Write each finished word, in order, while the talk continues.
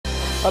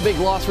A big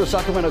loss for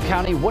Sacramento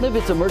County. One of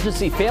its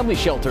emergency family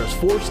shelters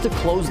forced to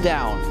close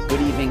down.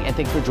 Good evening and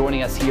thanks for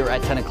joining us here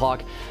at 10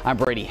 o'clock. I'm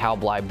Brady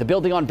Haubleib. The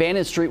building on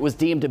Bannon Street was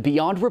deemed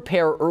beyond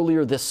repair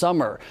earlier this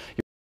summer.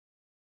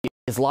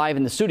 Is live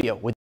in the studio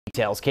with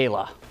details.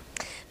 Kayla.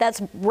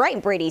 That's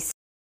right, Brady.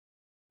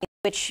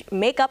 Which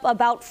make up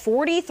about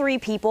 43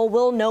 people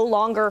will no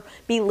longer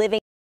be living.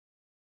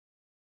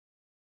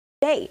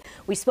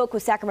 We spoke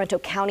with Sacramento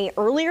County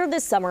earlier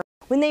this summer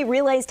when they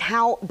realized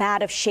how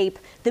bad of shape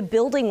the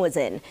building was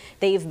in.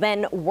 They've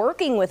been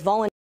working with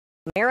Volunteers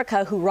for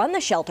America who run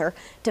the shelter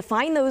to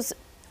find those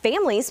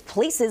families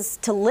places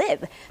to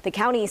live. The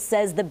county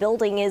says the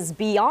building is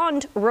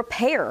beyond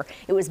repair.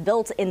 It was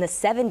built in the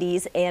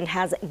 70s and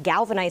has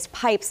galvanized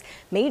pipes.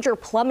 Major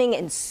plumbing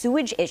and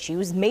sewage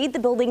issues made the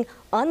building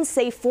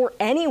unsafe for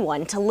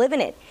anyone to live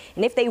in it.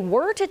 And if they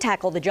were to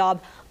tackle the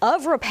job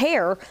of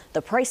repair,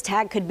 the price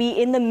tag could be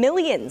in the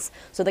millions.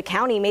 So the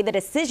county made the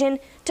decision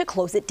to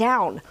close it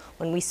down.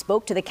 When we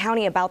spoke to the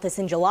county about this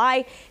in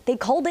July, they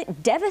called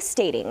it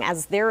devastating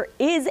as there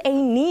is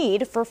a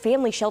need for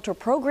family shelter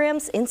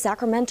programs in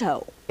Sacramento.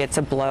 It's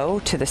a blow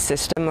to the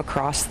system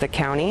across the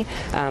county,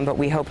 but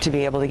we hope to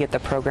be able to get the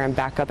program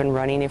back up and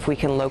running if we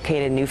can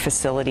locate a new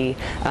facility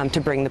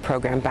to bring the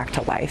program back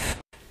to life.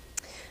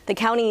 The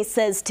county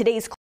says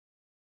today's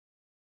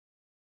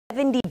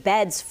 70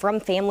 beds from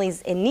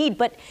families in need,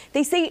 but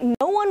they say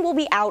no one will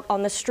be out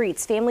on the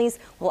streets. Families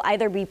will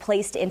either be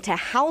placed into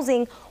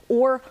housing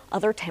or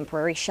other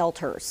temporary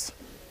shelters.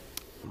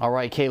 All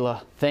right,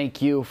 Kayla,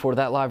 thank you for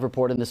that live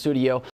report in the studio.